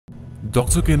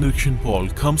Dr.K.Nireekshana Paul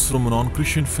comes from a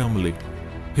non-Christian family.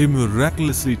 He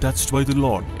miraculously touched by the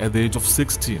Lord at the age of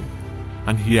 16,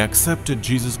 and he accepted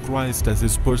Jesus Christ as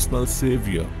his personal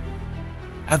savior.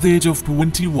 At the age of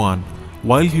 21,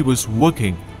 while he was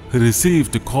working, he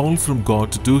received a call from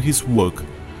God to do his work,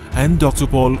 and Dr.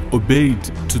 Paul obeyed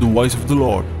to the voice of the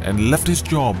Lord and left his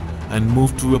job and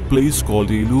moved to a place called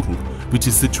Eluru, which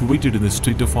is situated in the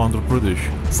state of Andhra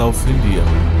Pradesh, South India.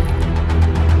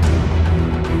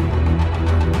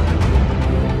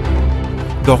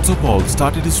 Dr. Paul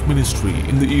started his ministry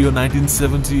in the year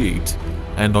 1978,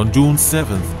 and on June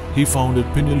 7th, he founded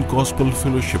Peniel Gospel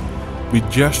Fellowship with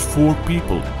just 4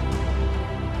 people.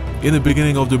 In the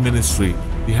beginning of the ministry,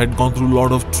 he had gone through a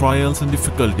lot of trials and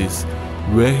difficulties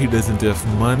where he doesn't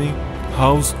have money,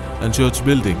 house and church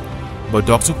building. But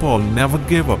Dr. Paul never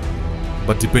gave up,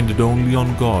 but depended only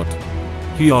on God.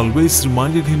 He always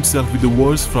reminded himself with the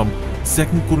verse from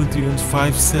 2 Corinthians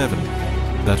 5:7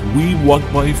 that we walk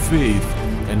by faith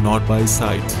and not by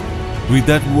sight. With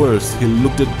that verse, he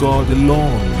looked at God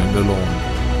alone and alone.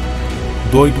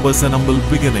 Though it was an humble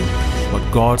beginning,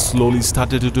 but God slowly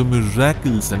started to do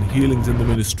miracles and healings in the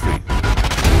ministry.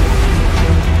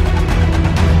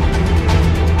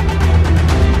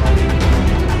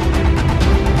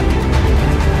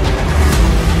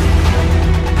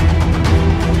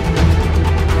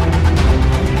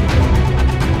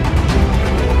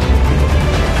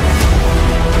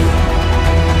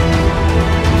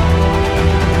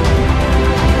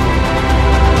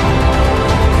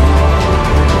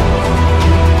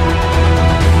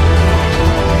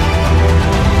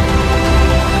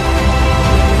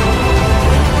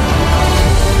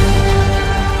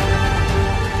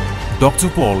 Dr.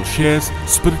 Paul shares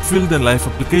spirit-filled and life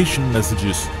application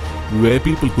messages where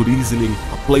people could easily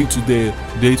apply to their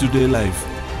day-to-day life.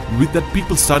 With that,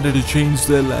 people started to change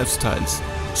their lifestyles.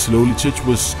 Slowly, church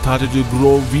was started to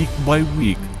grow week by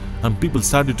week, and people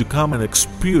started to come and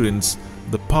experience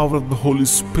the power of the Holy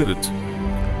Spirit.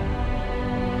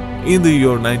 In the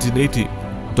year 1980,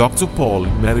 Dr. Paul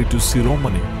married to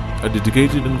Siromani, a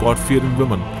dedicated and God-fearing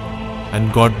woman,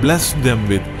 and God blessed them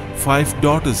with 5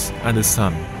 daughters and a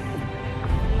son.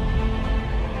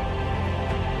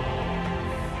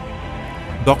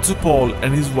 Dr. Paul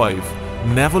and his wife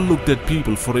never looked at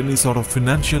people for any sort of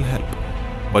financial help,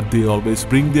 but they always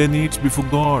bring their needs before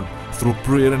God through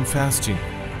prayer and fasting,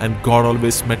 and God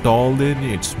always met all their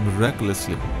needs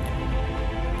miraculously.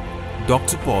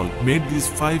 Dr. Paul made these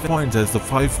 5 points as the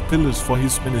 5 pillars for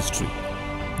his ministry.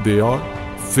 They are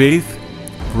faith,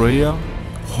 prayer,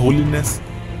 holiness,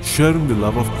 sharing the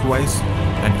love of Christ,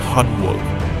 and hard work.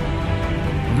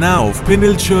 Now,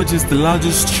 Peniel Church is the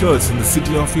largest church in the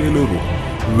city of Eluru,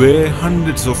 where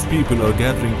hundreds of people are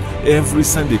gathering every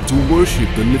Sunday to worship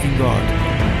the living God.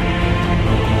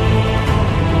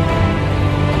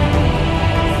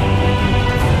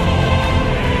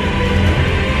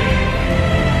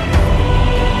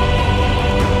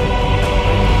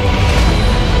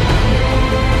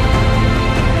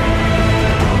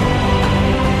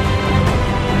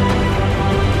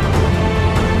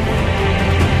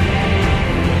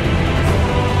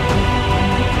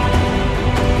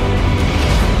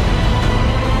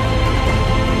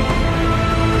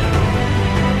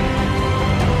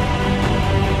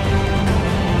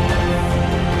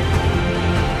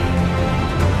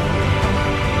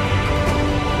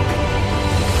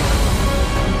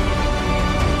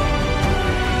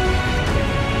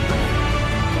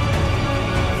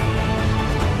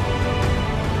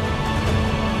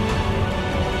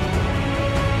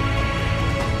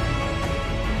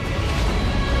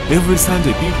 Every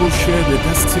Sunday, people share their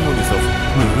testimonies of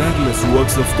miraculous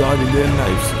works of God in their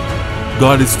lives.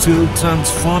 God is still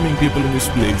transforming people in this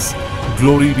place.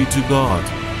 Glory be to God.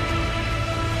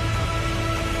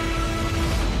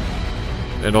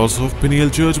 And also, Peniel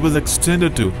Church was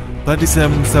extended to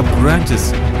 37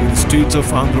 sub-branches in the states of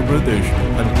Andhra Pradesh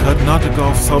and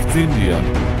Karnataka of South India.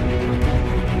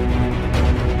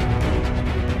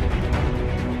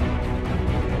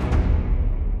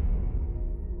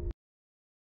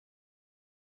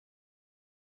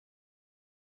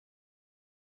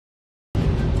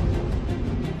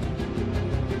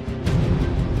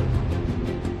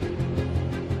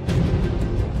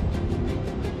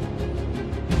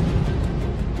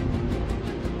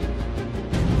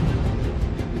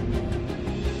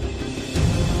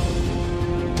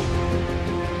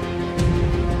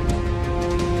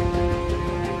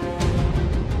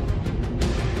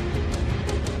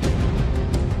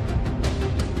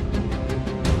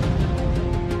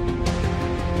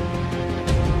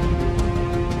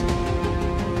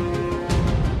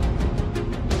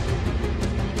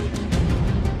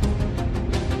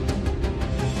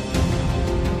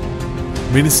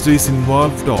 Ministries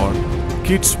involved are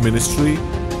kids ministry,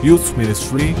 youth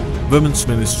ministry, women's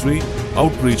ministry,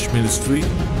 outreach ministry,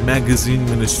 magazine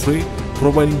ministry,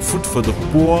 providing food for the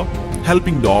poor,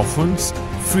 helping the orphans,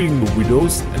 feeding the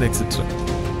widows, and etc.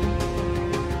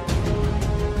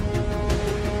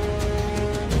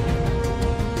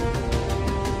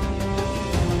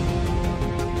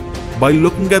 By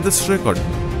looking at this record,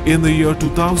 in the year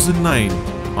 2009,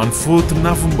 on 4th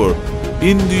November,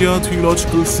 India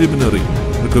Theological Seminary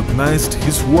recognized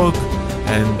his work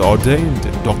and ordained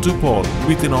Dr. Paul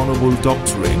with an honorable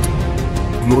doctorate.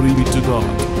 Glory be to God.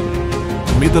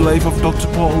 May the life of Dr.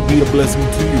 Paul be a blessing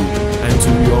to you and to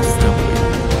your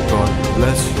family. God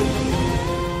bless you.